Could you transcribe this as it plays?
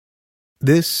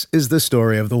This is the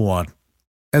story of the one.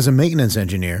 As a maintenance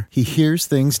engineer, he hears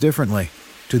things differently.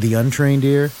 To the untrained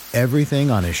ear,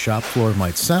 everything on his shop floor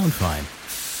might sound fine,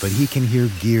 but he can hear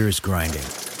gears grinding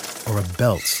or a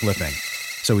belt slipping.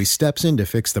 So he steps in to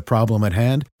fix the problem at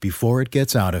hand before it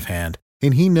gets out of hand.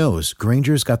 And he knows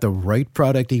Grainger's got the right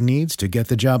product he needs to get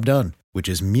the job done, which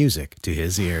is music to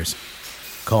his ears.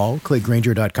 Call, click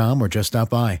Grainger.com, or just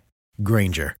stop by.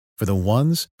 Grainger, for the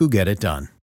ones who get it done.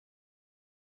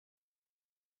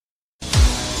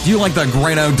 Do you like the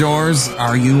great outdoors?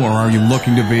 Are you or are you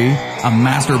looking to be a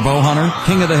master bow hunter,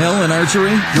 king of the hill in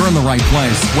archery? You're in the right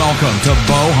place. Welcome to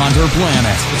Bow Hunter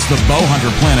Planet. It's the Bow Hunter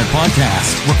Planet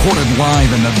podcast, recorded live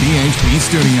in the BHP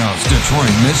Studios, Detroit,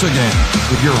 Michigan,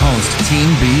 with your host, Team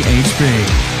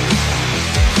BHP.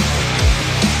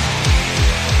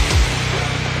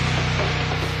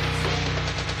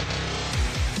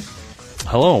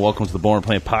 Hello and welcome to the Bow Hunter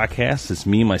Planet podcast. It's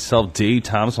me, myself, Dave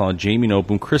Thomas, along with Jamie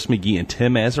Noteboom, Chris McGee, and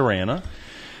Tim Azarana.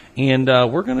 And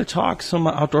we're going to talk some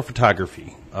outdoor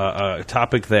photography, a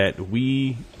topic that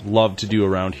we love to do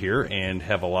around here and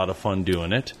have a lot of fun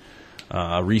doing it.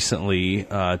 Recently,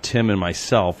 Tim and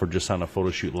myself were just on a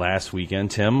photo shoot last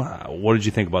weekend. Tim, what did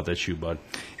you think about that shoot, bud?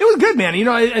 It was good, man. You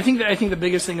know, I think the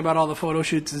biggest thing about all the photo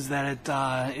shoots is that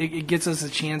it gets us a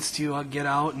chance to get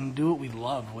out and do what we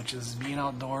love, which is being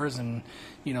outdoors and,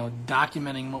 you know,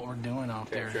 documenting what we're doing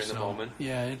out there. Capturing the moment.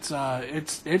 Yeah,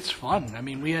 it's fun. I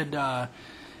mean, we had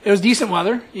it was decent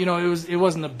weather. You know, it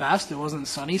wasn't the best. It wasn't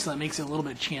sunny, so that makes it a little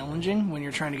bit challenging when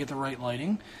you're trying to get the right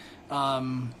lighting.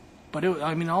 But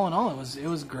all in all, it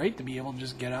was great to be able to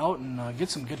just get out and get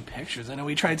some good pictures. I know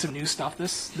we tried some new stuff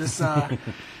this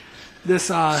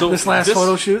last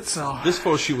photo shoot. So this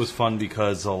photo shoot was fun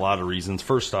because a lot of reasons.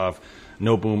 First off,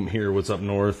 Noteboom here was up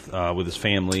north with his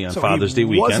family on Father's Day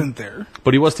weekend. Wasn't there,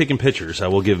 but he was taking pictures. I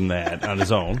will give him that on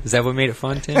his own. Is that what made it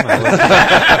fun, Tim?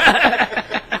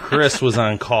 Chris was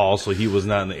on call, so he was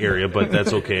not in the area, but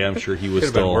that's okay. I'm sure he was Could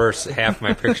have been still worse. Half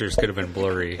my pictures could have been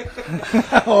blurry.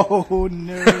 Oh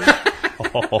no.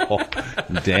 Oh,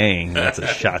 dang, that's a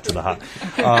shot to the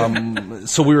heart.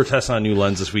 So we were testing on new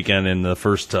lens this weekend, and the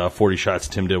first 40 shots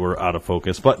Tim did were out of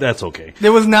focus, but that's okay. It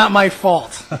was not my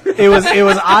fault. It was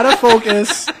out of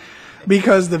focus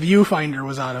because the viewfinder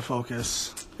was out of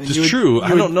focus. It's true. I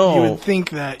don't know. You would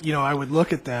think that, you know, I would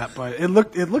look at that, but it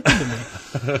looked good to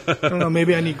me. I don't know.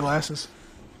 Maybe I need glasses.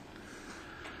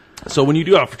 So when you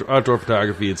do outdoor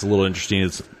photography, it's a little interesting.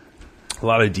 It's a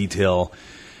lot of detail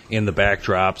in the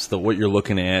backdrops, what you're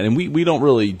looking at. And we don't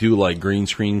really do like green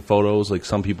screen photos like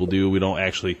some people do. We don't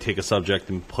actually take a subject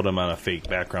and put them on a fake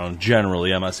background.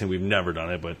 Generally, I'm not saying we've never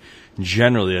done it, but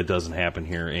generally that doesn't happen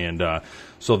here. And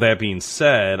so that being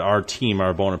said, our team,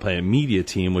 our Bow Hunter Planet media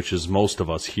team, which is most of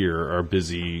us here, are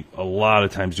busy a lot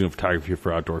of times doing photography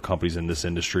for outdoor companies in this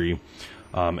industry.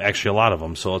 Actually, a lot of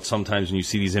them. So it's sometimes when you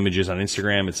see these images on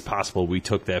Instagram, it's possible we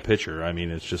took that picture. I mean,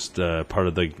 it's just part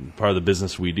of the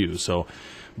business we do. So,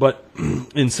 but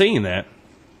in saying that,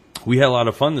 we had a lot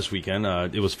of fun this weekend.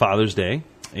 It was Father's Day,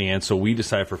 and so we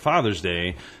decided for Father's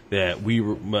Day that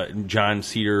John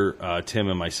Cedar, Tim,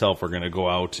 and myself are going to go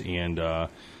out and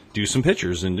do some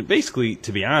pictures. And basically,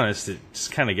 to be honest,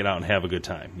 just kind of get out and have a good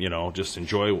time. You know, just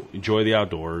enjoy the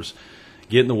outdoors.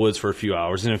 Get in the woods for a few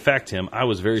hours. And in fact, Tim, I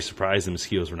was very surprised the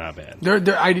mosquitoes were not bad.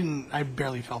 I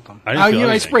barely felt them.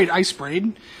 I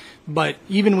sprayed, but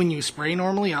even when you spray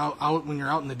normally out when you're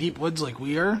out in the deep woods like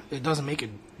we are, it doesn't make a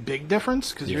big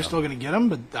difference because you're still going to get them.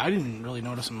 But I didn't really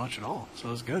notice them much at all, so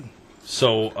it was good.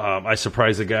 So I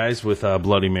surprised the guys with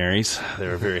Bloody Marys. They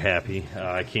were very happy.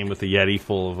 I came with a Yeti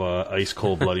full of ice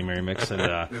cold Bloody Mary mix, and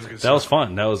that was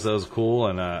fun. That was cool.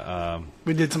 And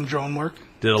we did some drone work.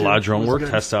 Did a lot of drone work.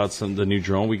 Test out the new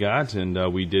drone we got,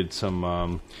 and we did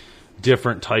some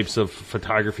different types of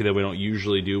photography that we don't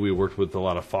usually do. We worked with a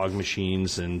lot of fog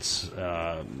machines and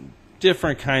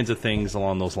different kinds of things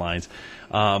along those lines.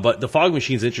 But the fog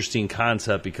machine's an interesting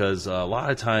concept because a lot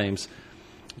of times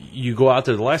you go out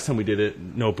there. The last time we did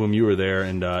it, Noteboom, you were there,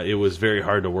 and it was very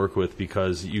hard to work with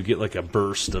because you get like a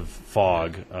burst of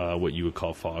fog, what you would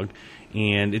call fog,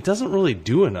 and it doesn't really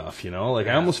do enough, you know? Like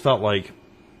I almost felt like,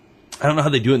 I don't know how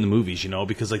they do it in the movies, you know,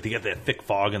 because like they get that thick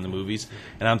fog in the movies,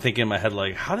 and I'm thinking in my head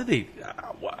like, how do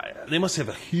they must have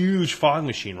a huge fog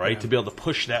machine, right, to be able to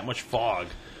push that much fog.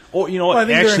 Or you know what? Well, I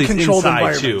think actually, they're in controlled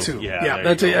inside environment too. Yeah,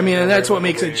 that's it. I mean, and that's what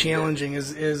makes it challenging.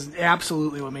 Is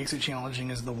absolutely what makes it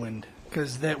challenging is the wind,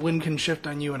 because that wind can shift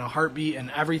on you in a heartbeat, and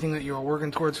everything that you were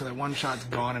working towards for that one shot's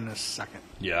gone in a second.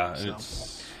 Yeah, so.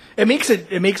 It makes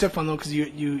it fun though, because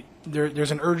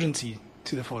there's an urgency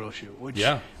to the photo shoot,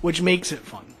 which makes it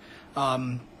fun.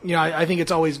 I think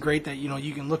it's always great that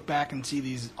you can look back and see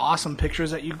these awesome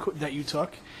pictures that you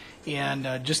took,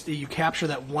 and just you capture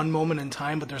that one moment in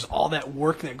time. But there's all that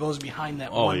work that goes behind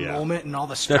that moment, and all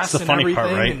the stress. That's the and funny everything.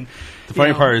 part, right? And, the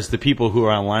funny part is the people who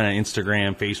are online on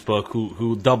Instagram, Facebook,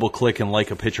 who double click and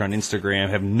like a picture on Instagram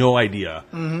have no idea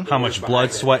how much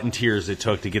blood, sweat, and tears it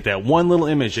took to get that one little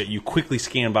image that you quickly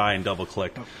scan by and double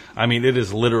click. I mean, it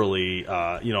is literally,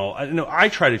 I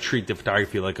try to treat the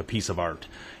photography like a piece of art.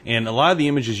 And a lot of the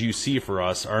images you see for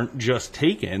us aren't just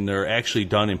taken, they're actually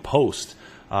done in post.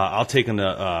 I'll take in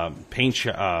the not Paint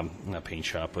Shop,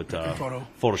 but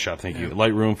Photoshop, thank you.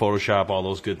 Lightroom, Photoshop, all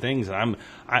those good things. And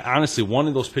I honestly, one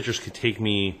of those pictures could take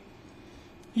me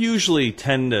usually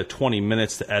 10 to 20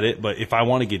 minutes to edit, but if I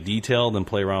want to get detailed and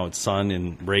play around with sun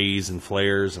and rays and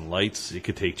flares and lights, it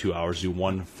could take 2 hours to do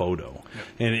one photo. Yep.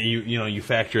 And you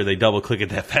factor they double click it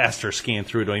that fast or scan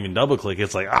through it, don't even double click,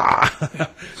 it's like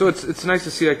So it's nice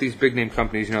to see like these big name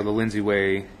companies, the Lindsay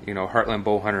Way, Heartland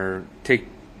Bowhunter take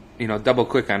double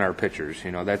click on our pictures.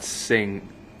 That's saying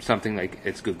something like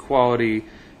it's good quality.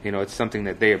 It's something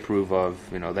that they approve of.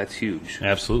 That's huge.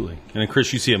 Absolutely. And then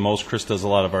Chris, you see it most. Chris does a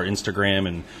lot of our Instagram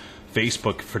and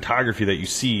Facebook photography that you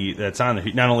see that's on there.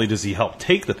 Not only does he help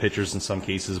take the pictures in some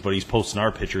cases, but he's posting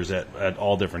our pictures at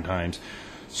all different times.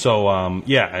 So,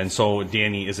 and so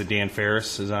Dan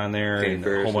Ferris is on there, and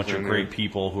a whole bunch of great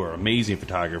people who are amazing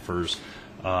photographers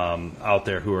out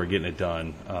there who are getting it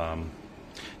done.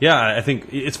 I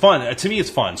think it's fun. To me, it's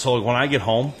fun. So when I get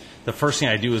home, the first thing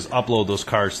I do is upload those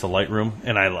cards to Lightroom,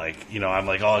 and I'm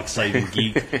like all excited and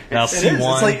geek. And I'll see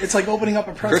one. It's like opening up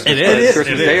a present. It is.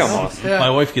 Christmas Day almost. Yeah. My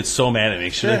wife gets so mad at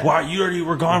me. She's like, "Wow, you already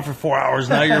were gone for 4 hours.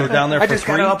 Now you're down there for 3." I just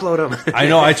gotta upload them. I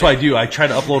know. That's what I do. I try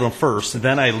to upload them first, and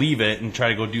then I leave it and try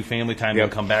to go do family time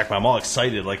and come back. But I'm all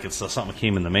excited, like it's something that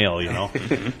came in the mail,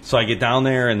 So I get down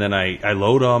there, and then I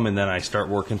load them, and then I start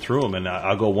working through them, and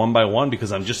I'll go one by one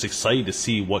because I'm just excited to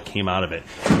see what came out of it.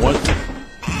 What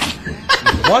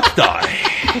the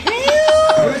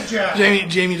hell? Good job.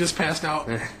 Jamie just passed out.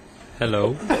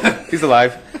 Hello. He's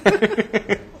alive.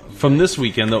 From this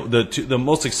weekend, the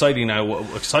most excited I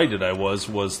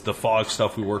was the fog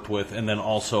stuff we worked with, and then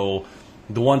also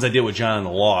the ones I did with John on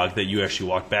the log that you actually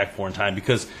walked back for in time.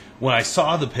 Because when I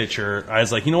saw the picture, I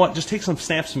was like, you know what? Just take some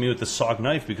snaps of me with the SOG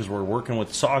knife because we're working with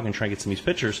the SOG and trying to get some of these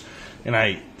pictures. And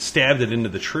I stabbed it into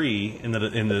the tree in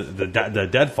the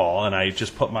deadfall, and I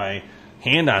just put my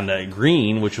hand on the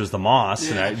green, which was the moss,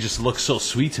 and it just looked so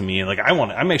sweet to me. And like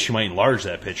I'm actually might enlarge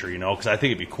that picture, because I think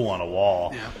it'd be cool on a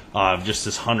wall. Just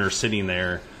this hunter sitting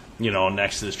there,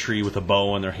 next to this tree with a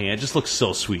bow in their hand. It just looks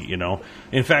so sweet,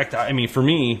 In fact, for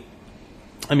me,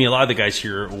 a lot of the guys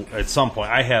here at some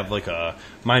point, I have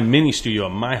my mini studio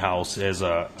in my house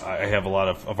I have a lot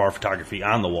of our photography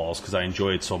on the walls because I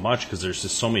enjoy it so much because there's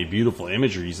just so many beautiful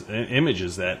images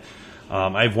that.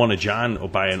 I have one of John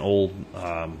by an old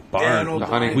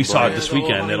barn. We saw it this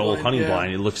weekend, that old hunting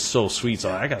blind. It looks so sweet. So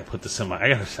I got to put this in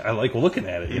I like looking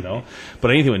at it,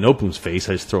 But anything with Nopu's face,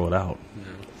 I just throw it out.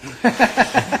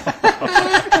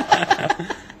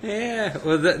 Yeah,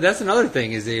 well, that's another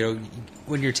thing is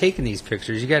when you're taking these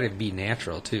pictures, you got to be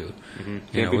natural too.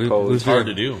 Mm-hmm. It's hard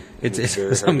to do.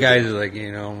 It's some guys are like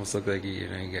almost look like you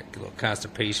got a little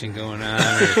constipation going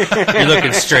on. You're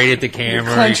looking straight at the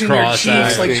camera, clenching your cheeks,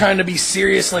 eyed, like trying to be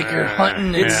serious, like you're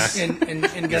hunting.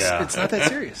 And guess it's not that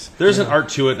serious. There's an art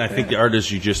to it, and I think the art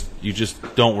is you just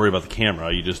don't worry about the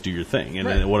camera. You just do your thing, and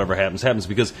then whatever happens.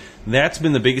 Because that's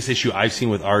been the biggest issue I've seen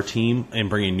with our team and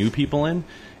bringing new people in.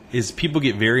 Is people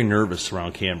get very nervous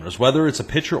around cameras, whether it's a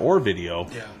picture or video.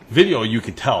 Yeah. Video, you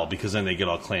can tell because then they get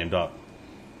all clammed up.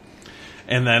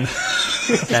 And then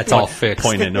that's all fixed.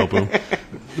 Point at Nopu.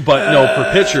 But no,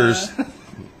 for pictures,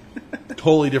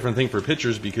 totally different thing for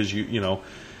pictures because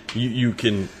you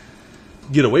can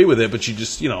get away with it, but you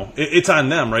just it's on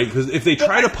them, right? Because if they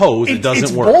try to pose, it doesn't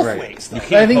it's work. Both right. ways.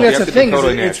 I think that's the thing.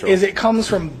 Is it comes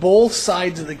from both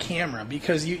sides of the camera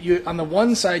because you on the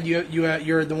one side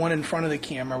you're the one in front of the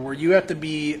camera where you have to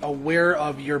be aware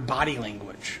of your body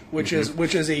language, which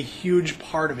is a huge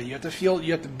part of it. You have to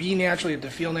be natural. You have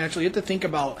to feel natural. You have to think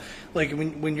about like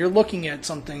when you're looking at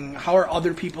something, how are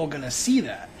other people going to see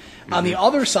that? Mm-hmm. On the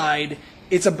other side,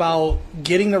 it's about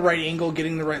getting the right angle,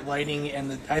 getting the right lighting,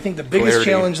 and I think the biggest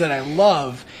challenge that I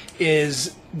love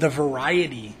is the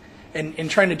variety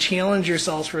and trying to challenge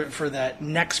yourselves for that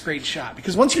next great shot.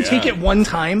 Because once you take it one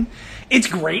time, it's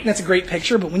great and it's a great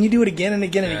picture, but when you do it again and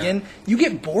again and again, you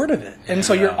get bored of it. And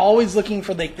so you're always looking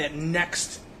for like that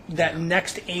next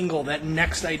angle, that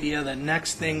next idea, that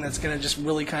next thing that's going to just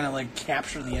really kind of like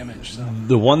capture the image. So.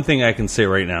 The one thing I can say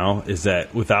right now is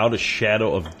that without a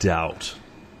shadow of doubt,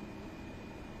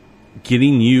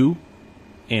 getting you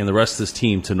and the rest of this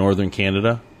team to northern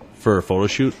Canada for a photo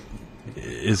shoot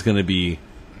is going to be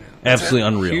absolutely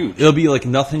unreal. Huge. It'll be like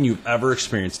nothing you've ever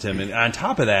experienced, Tim. And on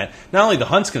top of that, not only the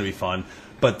hunt's going to be fun,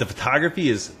 but the photography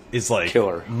is like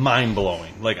Killer. mind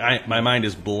blowing. Like my mind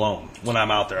is blown when I'm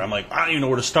out there. I'm like, I don't even know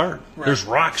where to start. Right. There's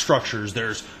rock structures,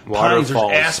 there's pines, there's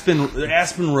Waterfalls.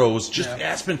 aspen rows, just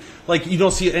aspen. Like you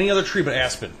don't see any other tree but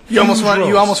aspen. You almost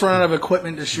Huge rows. run out of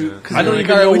equipment to shoot. Cause I don't you're even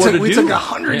like, know all right, what to we do. took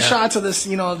 100 shots of this,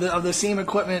 of the same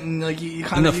equipment, and like you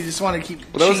kind of you just want to keep.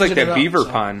 Well, that was like changing that it up, beaver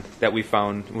so. pond that we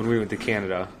found when we went to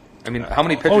Canada. I mean, how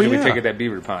many pictures did we yeah. take at that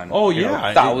beaver pond? Oh, You know, yeah.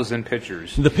 1,000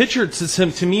 pictures. The picture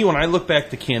to me when I look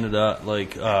back to Canada,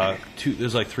 like it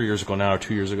was like 3 years ago now, or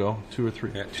 2 years ago, 2 or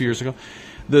 3, 2 years ago.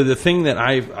 The thing that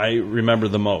I remember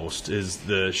the most is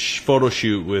the photo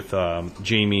shoot with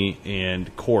Jamie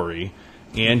and Corey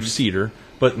and Cedar,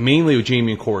 but mainly with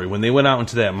Jamie and Corey when they went out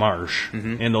into that marsh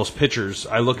and those pictures.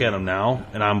 I look at them now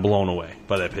and I'm blown away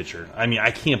by that picture. I mean,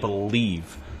 I can't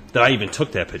believe that I even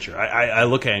took that picture. I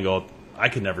look at it and go, I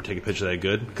could never take a picture that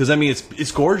good because I mean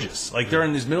it's gorgeous. Like they're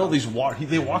in this middle of these water.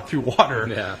 They walk through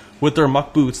water with their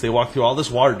muck boots. They walk through all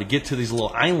this water to get to these little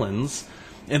islands,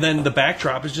 and then the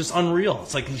backdrop is just unreal.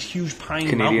 It's like these huge pine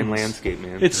Canadian mountains. landscape,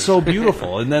 man. It's so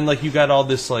beautiful, and then like you got all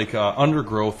this like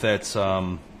undergrowth that's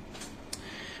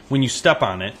when you step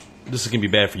on it. This is gonna be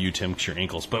bad for you, Tim, because your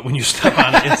ankles. But when you step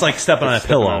on it, it's like stepping on a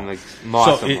pillow. on, like,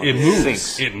 moss so and it moss. moves.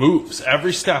 Sinks. It moves.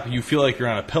 Every step you feel like you're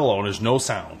on a pillow, and there's no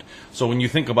sound. So when you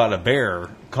think about a bear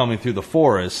coming through the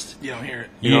forest, You don't hear it.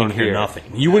 you don't don't hear hear it. nothing.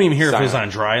 You wouldn't even hear if it was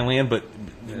on Silent. dry land. But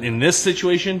in this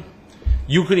situation,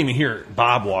 you couldn't even hear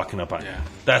Bob walking up on you.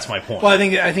 That's my point. Well, I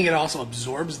think it also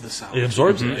absorbs the sound. It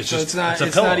absorbs it. It's So just it's not a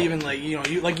it's pillow. not even like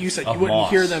like you said, you Of wouldn't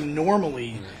moss. hear them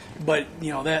normally, but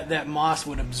that moss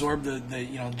would absorb the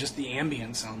just the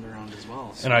ambient sound around as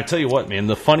well. So. And I tell you what, man,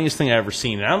 the funniest thing I ever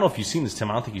seen, and I don't know if you've seen this, Tim,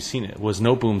 I don't think you've seen it, was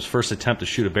No Boom's first attempt to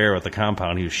shoot a bear at the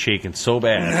compound. He was shaking so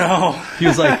bad. No. He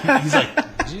was like,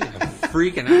 Gee, I'm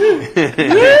freaking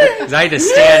out. 'Cause I had to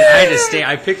stand.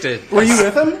 I picked a. Were you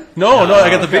with him? no, I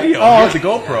got the video. He had the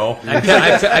GoPro.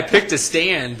 I picked a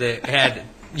stand that had.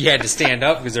 You had to stand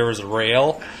up because there was a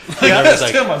rail. There was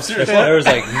like, Tim, I'm serious. there was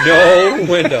like no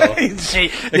window.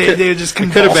 they just Could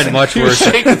have been much worse.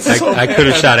 shaking so I could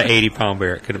have shot an 80-pound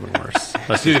bear. It could have been worse.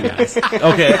 Let's just be honest.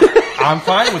 Okay, I'm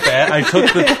fine with that. I took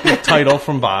the title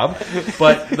from Bob,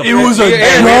 but the It was a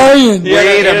Yeah, giant. You had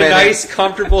Wait a a minute. nice,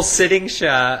 comfortable sitting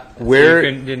shot. Where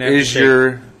You didn't have to is shake.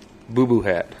 your boo-boo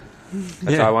hat?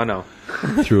 That's all I want to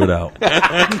know. threw it out.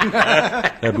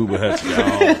 That boo-boo hat's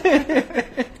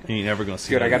gone. You ain't never gonna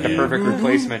see Good, that I got the again. perfect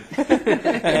replacement.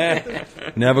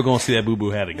 Never gonna see that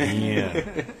boo-boo hat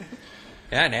again.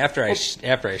 Yeah, and after I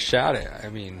shot it, I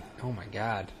mean, oh my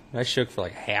god, I shook for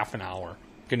like half an hour.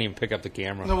 Couldn't even pick up the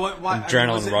camera. No, why,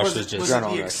 Adrenaline rush was just. Was it Adrenaline the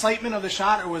rush. excitement of the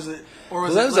shot, or was it? Or was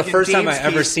Well, that it was like the in first time Dave's I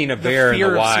ever case, seen a bear in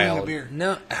fear the of seeing wild. bear?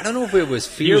 No, I don't know if it was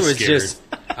fear. was It was scared. just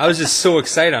I was just so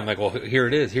excited. I'm like, well, here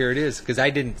it is, because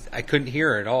I couldn't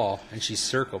hear her at all, and she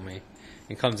circled me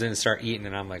and comes in and start eating,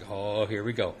 and I'm like, oh, here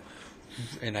we go.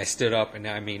 And I stood up, and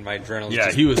I mean, my adrenaline. Yeah,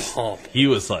 just he was. pumped. He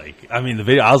was like. I mean, the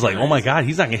video. I was like, oh my god,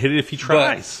 he's not gonna hit it if he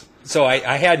tries. So I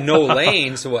had no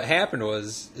lane. So what happened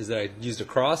is that I used a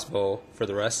crossbow for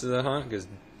the rest of the hunt because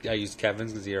I used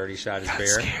Kevin's because he already shot his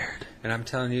bear. Scared. And I'm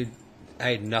telling you, I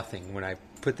had nothing when I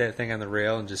put that thing on the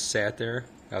rail and just sat there.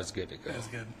 I was good to go.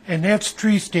 And that's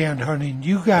tree stand hunting.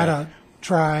 You gotta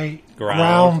try Ground,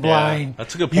 ground yeah. blind.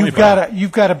 That's a good point,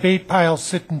 You've got a bait pile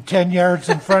sitting 10 yards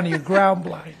in front of you, ground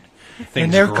blind.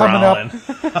 Things they're coming up.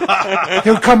 growling.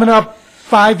 They're coming up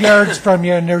 5 yards from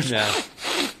you, and they're Yeah.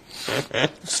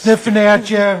 sniffing at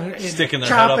you, and Sticking their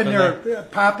head up chopping in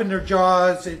popping their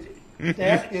jaws.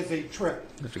 That is a trip.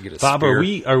 Have to get a Bob,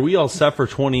 spear. are we all set for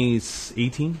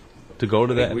 2018 to go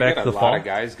to that We back got to a the lot fall? of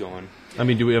guys going. I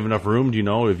mean, do we have enough room? Do you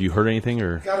know? Have you heard anything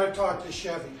or Gotta talk to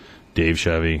Chevy. Dave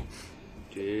Chevy,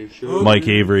 Dave Show, Mike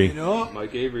Avery?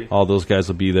 Mike Avery. All those guys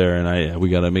will be there, and we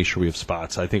got to make sure we have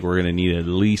spots. I think we're going to need at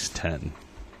least 10.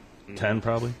 10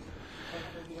 probably?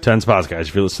 10 spots, guys.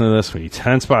 If you're listening to this, we need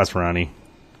 10 spots, Ronnie.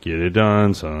 Get it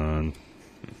done, son.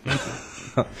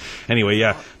 Anyway,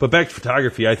 yeah. But back to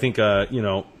photography, I think,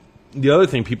 the other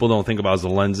thing people don't think about is the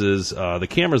lenses. The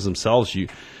cameras themselves, you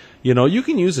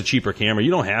can use a cheaper camera.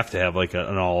 You don't have to have like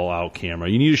an all-out camera.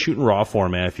 You need to shoot in RAW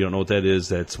format. If you don't know what that is,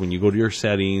 that's when you go to your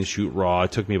settings, shoot RAW.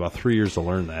 It took me about 3 years to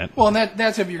learn that. Well, and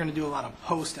that's if you're going to do a lot of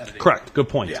post editing. Correct. Good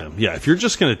point, Tim. Yeah, if you're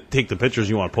just going to take the pictures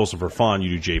you want to post them for fun,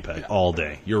 you do JPEG all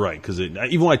day. You're right, because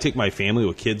even when I take my family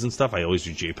with kids and stuff, I always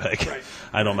do JPEG. Right.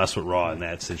 I don't mess with RAW in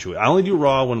that situation. I only do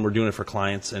RAW when we're doing it for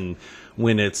clients, and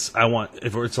when if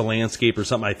it's a landscape or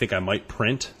something I think I might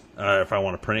print, if I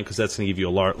want to print it, because that's going to give you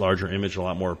a larger image, a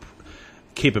lot more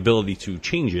capability to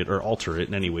change it or alter it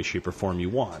in any way, shape, or form you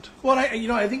want. Well,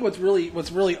 I think what's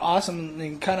really awesome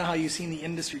and kind of how you've seen the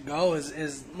industry go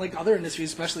is like other industries,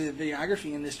 especially the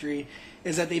videography industry,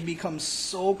 is that they become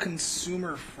so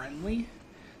consumer friendly.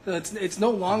 So it's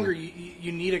no longer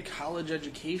you need a college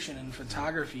education in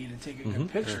photography to take a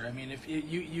good picture. I mean, if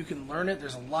you can learn it,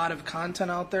 there's a lot of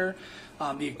content out there.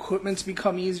 The equipment's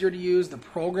become easier to use. The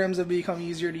programs have become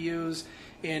easier to use.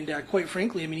 And quite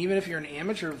frankly, I mean, even if you're an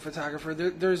amateur photographer,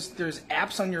 there's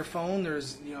apps on your phone.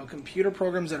 There's computer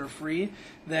programs that are free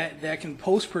that can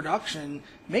post production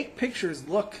make pictures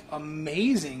look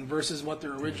amazing versus what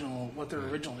their original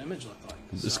image looked like.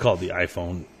 It's called the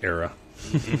iPhone era.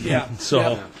 Yeah.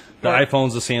 So the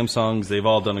iPhones, the Samsungs, they've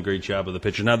all done a great job of the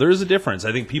picture. Now, there is a difference.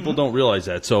 I think people don't realize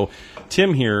that. So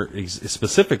Tim here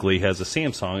specifically has a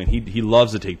Samsung, and he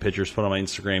loves to take pictures, put on my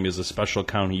Instagram. He has a special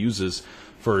account he uses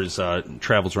for his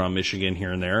travels around Michigan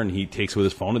here and there, and he takes it with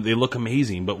his phone, and they look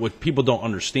amazing. But what people don't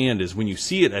understand is when you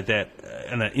see it at that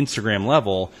Instagram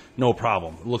level, no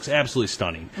problem. It looks absolutely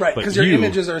stunning. Right, because your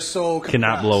images are so compressed.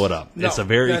 Cannot blow it up. No, it's a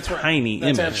very that's right. tiny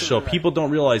That's image. So absolutely right. people don't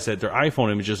realize that their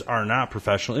iPhone images are not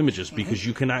professional images because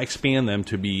you cannot expand them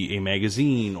to be a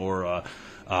magazine or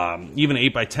even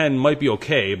 8x10 might be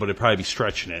okay, but it'd probably be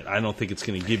stretching it. I don't think it's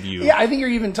going to give you. Yeah, I think you're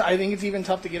even. I think it's even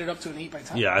tough to get it up to an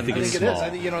 8x10. Yeah, I think it's it small. is. I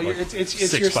think Like it's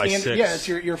 6 your by standard. 6, Yeah, it's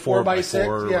your 4 by 4x6.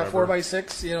 4, Yeah, whatever.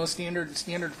 4x6.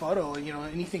 Standard photo.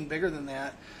 Anything bigger than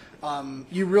that,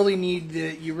 you really need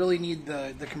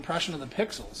the compression of the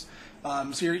pixels.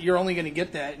 So you're only going to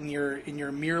get that in your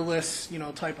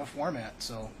mirrorless type of format.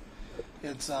 So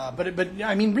it's but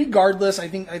I mean, regardless, I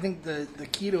think the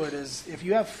key to it is if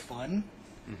you have fun.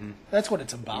 That's what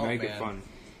it's about, Make man. it fun.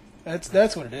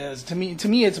 That's what it is. To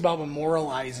me, it's about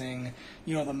memorializing,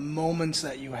 the moments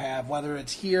that you have, whether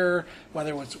it's here,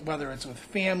 whether it's with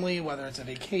family, whether it's a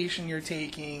vacation you're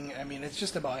taking. I mean, it's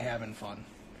just about having fun.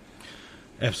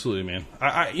 Absolutely, man.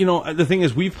 The thing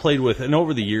is, we've played with, and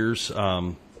over the years,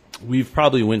 we've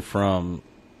probably went from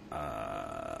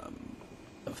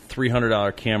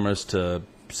 $300 cameras to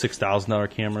 $6,000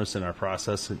 cameras in our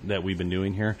process that we've been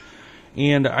doing here.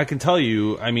 And I can tell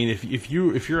you, I mean, if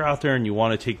you're out there and you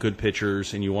want to take good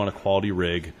pictures and you want a quality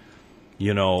rig,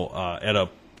 at a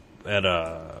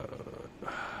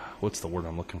what's the word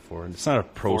I'm looking for? It's not a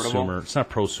prosumer. It's not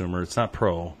prosumer. It's not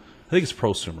pro. I think it's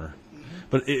prosumer.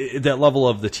 But that level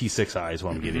of the T6i is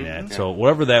what I'm getting at. Yeah. So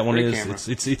whatever that one Great is, camera.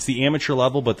 it's the amateur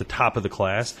level, but the top of the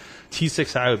class.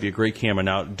 T6i would be a great camera.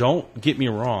 Now, don't get me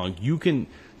wrong. You can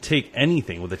take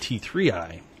anything with a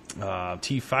T3i.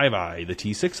 T5i, the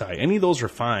T6i, any of those are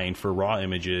fine for raw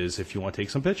images if you want to take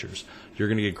some pictures. You're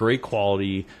going to get great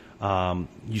quality.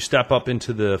 You step up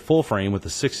into the full frame with the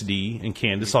 6D and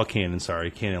Canon. This is all Canon,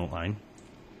 Canon line.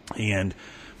 And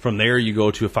from there, you go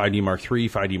to a 5D Mark III,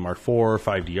 5D Mark IV,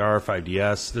 5DR,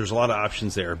 5DS. There's a lot of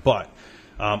options there, but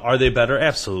are they better?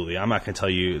 Absolutely. I'm not going to tell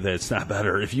you that it's not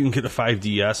better. If you can get a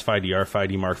 5DS, 5DR,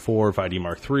 5D Mark IV, 5D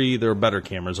Mark III, they're better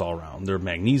cameras all around. They're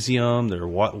magnesium, they're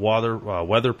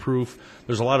weatherproof.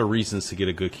 There's a lot of reasons to get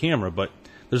a good camera, but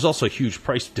there's also a huge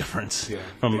price difference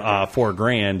from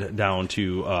 $4,000 down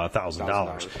to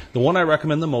 $1,000. The one I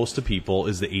recommend the most to people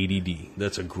is the 80D.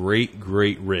 That's a great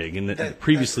rig, and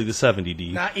previously the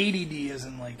 70D. Not ADD as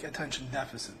in like attention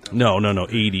deficit, though. No.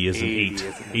 80 is an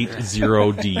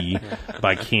 80D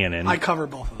by Canon. I cover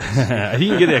both of those. You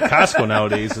can get it at Costco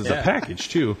nowadays as a package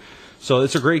too. So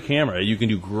it's a great camera. You can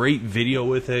do great video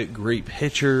with it, great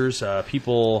pictures.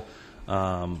 People.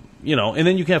 And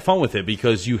then you can have fun with it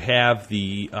because you have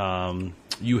the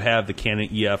Canon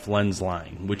EF lens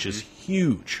line, which is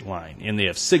huge line, and they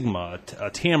have Sigma,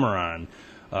 Tamron,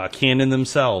 Canon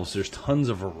themselves. There's tons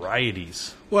of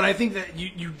varieties. Well, I think that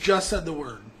you just said the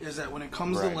word is that when it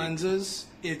comes to lenses,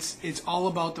 it's all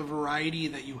about the variety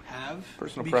that you have.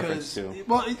 Personal preference too.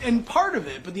 Well, and part of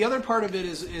it, but the other part of it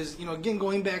is again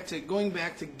going back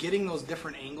to getting those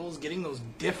different angles, getting those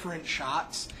different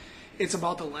shots. It's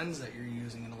about the lens that you're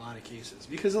using in a lot of cases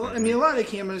because a lot of the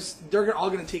cameras they're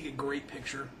all going to take a great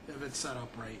picture if it's set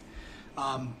up right,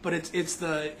 but it's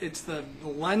the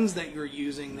lens that you're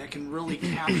using that can really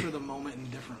capture the moment in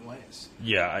different ways.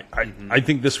 Yeah, I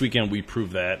think this weekend we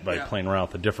proved that by playing around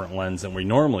with a different lens than we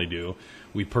normally do.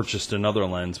 We purchased another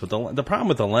lens, but the problem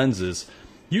with the lens is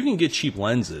you can get cheap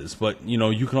lenses, but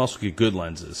you can also get good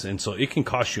lenses, and so it can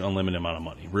cost you unlimited amount of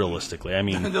money. Realistically, I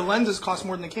mean, the lenses cost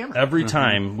more than the camera. Every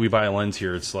time we buy a lens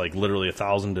here, it's like literally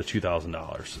 $1,000 to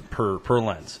 $2,000 per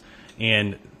lens,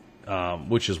 and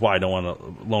which is why I don't want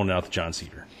to loan it out to John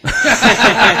Cedar. But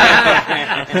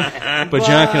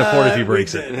John can afford it if he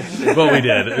breaks it. But we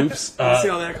did. Oops. See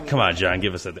how that comes Come on, John,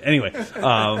 give us that. Anyway,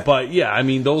 but yeah, I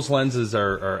mean, those lenses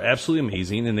are absolutely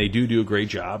amazing, and they do a great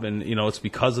job. And you know, it's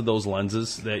because of those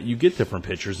lenses that you get different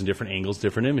pictures and different angles,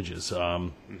 different images.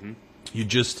 You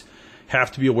just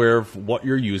have to be aware of what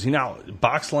you're using. Now,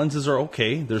 box lenses are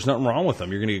okay. There's nothing wrong with them.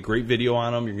 You're going to get great video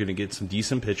on them. You're going to get some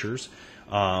decent pictures.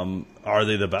 Are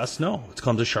they the best? No. It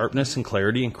comes to sharpness and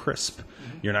clarity and crisp.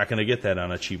 You're not going to get that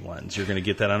on a cheap lens. You're going to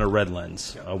get that on a red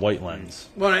lens, a white lens.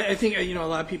 Well, I think a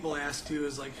lot of people ask too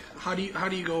is like, how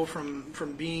do you go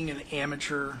from being an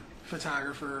amateur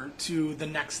photographer to the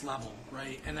next level,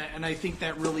 right? And I think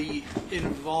that really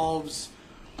involves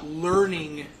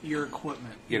learning your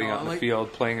equipment, Getting out in the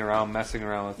field, playing around, messing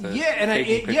around with it.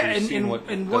 Yeah,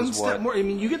 and one step more. I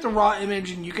mean, you get the raw image,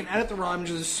 and you can edit the raw image.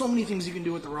 There's so many things you can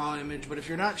do with the raw image. But if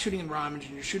you're not shooting in raw image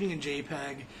and you're shooting in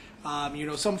JPEG,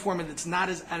 some format that's not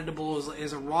as editable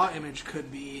as a raw image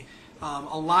could be.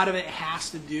 A lot of it has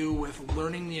to do with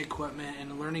learning the equipment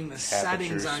and learning the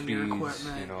settings on your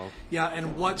equipment. Yeah,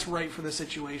 and what's right for the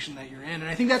situation that you're in. And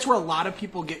I think that's where a lot of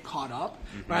people get caught up.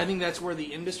 But I think that's where the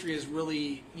industry has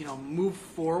really, moved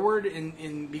forward.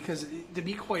 Because to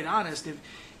be quite honest,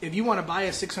 if you want to buy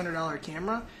a $600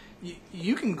 camera,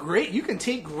 you can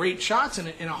take great shots in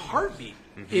a heartbeat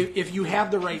if you have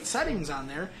the right settings on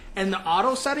there. And the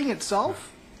auto setting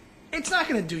itself, it's not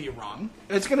going to do you wrong.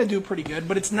 It's going to do pretty good,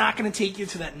 but it's not going to take you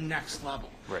to that next level.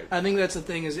 Right. I think that's the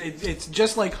thing. It's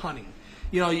just like hunting.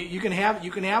 You can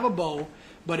have a bow,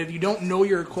 but if you don't know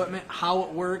your equipment, how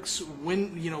it works,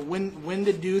 when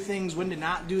to do things, when to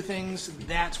not do things,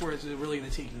 that's where it's really going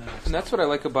to take you to the next. And that's what I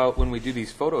like about when we do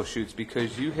these photo shoots,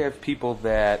 because you have people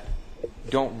that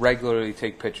don't regularly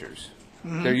take pictures.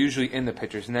 They're usually in the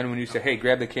pictures, and then when you say, "Hey,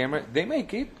 grab the camera," they may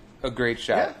get a great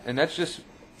shot, and that's just.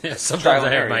 Yeah, sometimes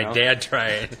I have my dad try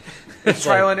it. It's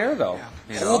trial and error, though.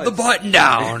 Hold the button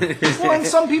down. Well, and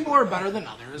some people are better than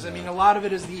others. I mean, a lot of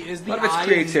it is the a lot of it's eye.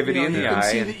 creativity in the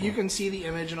eye. You can see the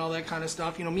image and all that kind of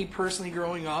stuff. Me personally,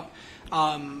 growing up,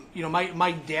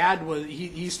 my dad was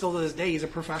he still to this day he's a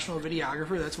professional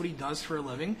videographer. That's what he does for a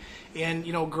living.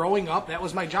 And growing up, that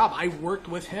was my job. I worked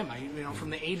with him.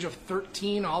 From the age of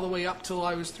 13 all the way up till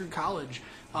I was through college.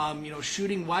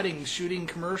 Shooting weddings, shooting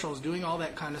commercials, doing all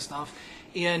that kind of stuff.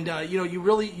 And you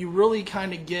really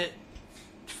kind of get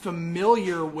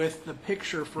familiar with the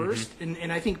picture first,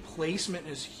 and I think placement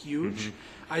is huge.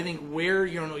 I think where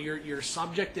your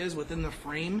subject is within the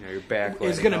frame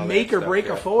is going to make or break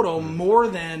a photo more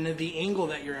than the angle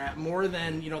that you're at, more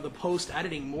than the post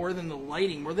editing, more than the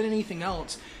lighting, more than anything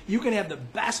else. You can have the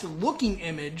best looking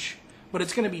image, but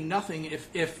it's going to be nothing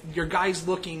if your guy's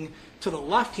looking to the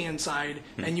left-hand side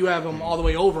and you have him all the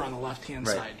way over on the left-hand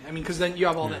side. I mean, because then you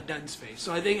have all that dead space.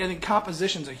 So I think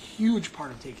composition's a huge part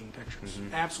of taking pictures.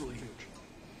 Absolutely huge.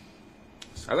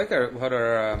 I like what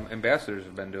our ambassadors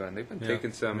have been doing. They've been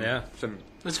taking some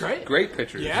That's great. Great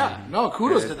pictures. Yeah. No,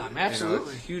 kudos to them.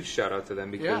 Absolutely. It's a huge shout out to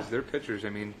them because their pictures, I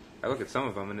mean, I look at some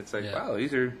of them and it's like, wow,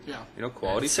 these are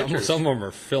quality pictures. Some of them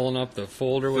are filling up the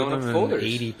folder with them and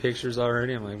 80 pictures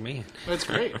already. I'm like, man. That's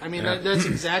great. I mean, that's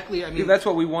exactly, that's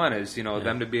what we want is,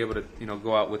 them to be able to,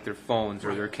 go out with their phones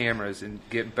or their cameras and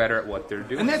get better at what they're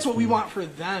doing. And that's what we want for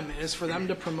them, is for them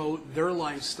to promote their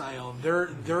lifestyle, their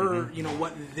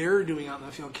what they're doing out in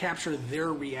the field, capture their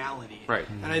reality. Right.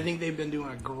 And I think they've been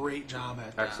doing a great job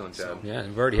at that. Excellent job. Yeah, and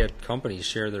we've already had companies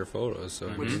share their photos, so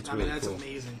that's cool.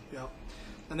 Amazing. Yep.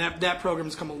 And that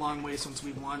program's come a long way since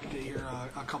we launched it here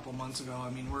a couple months ago. I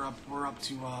mean, we're up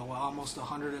to almost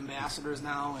 100 ambassadors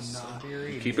now,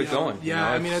 and keep it going. Yeah,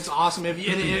 I mean, it's awesome.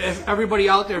 If everybody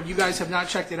out there, if you guys have not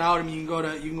checked it out, I mean, you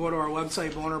can go to our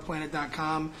website,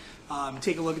 bowhunterplanet.com.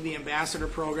 Take a look at the ambassador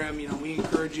program. We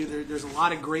encourage you. There's a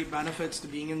lot of great benefits to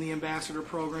being in the ambassador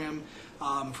program,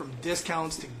 from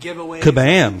discounts to giveaways.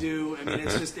 Kabam! I mean,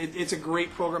 it's just it's a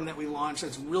great program that we launched.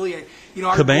 It's really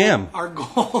our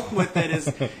goal with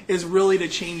it is really to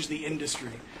change the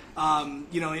industry.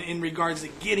 In regards to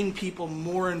getting people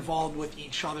more involved with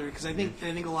each other, because I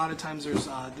think a lot of times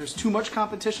there's too much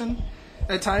competition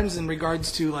at times in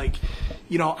regards to I'm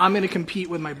going to compete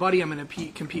with my buddy, I'm going to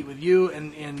compete with you,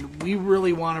 and we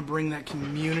really want to bring that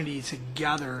community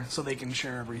together so they can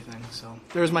share everything. So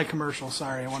there's my commercial.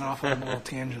 Sorry, I went off on a little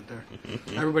tangent there.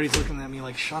 Everybody's looking at me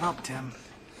like, shut up, Tim.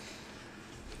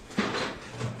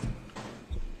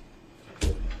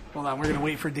 Hold on, we're going to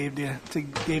wait for Dave to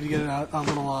get a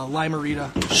little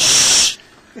Limerita.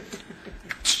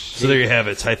 So there you have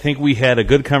it. I think we had a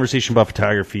good conversation about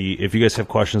photography. If you guys have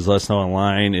questions, let us know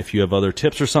online. If you have other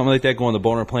tips or something like that, go on the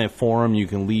Boner Planet forum. You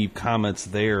can leave comments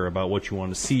there about what you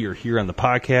want to see or hear on the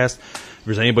podcast. If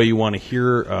there's anybody you want to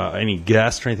hear, any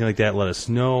guests or anything like that, let us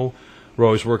know. We're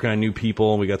always working on new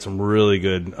people. We got some really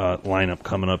good lineup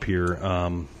coming up here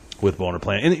with Boner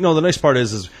Planet. And, the nice part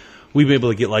is we've been able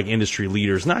to get, like, industry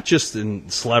leaders, not just in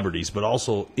celebrities, but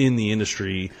also in the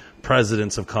industry,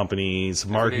 presidents of companies,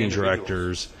 marketing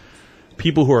directors,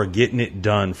 people who are getting it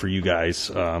done for you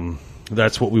guys.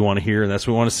 That's what we want to hear, and that's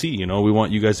what we want to see. We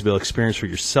want you guys to be able to experience for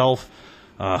yourself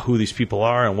who these people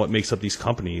are and what makes up these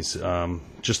companies.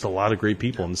 Just a lot of great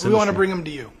people in this industry. We want to bring them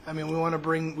to you. I mean,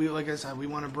 like I said, we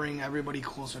want to bring everybody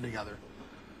closer together.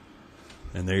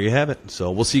 And there you have it.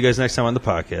 So we'll see you guys next time on the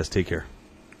podcast. Take care.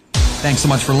 Thanks so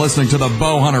much for listening to the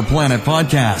Bowhunter Planet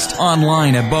podcast,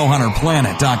 online at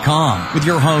bowhunterplanet.com with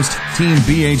your host, Team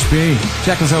BHP.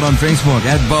 Check us out on Facebook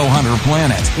at Bowhunter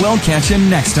Planet. We'll catch you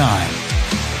next time.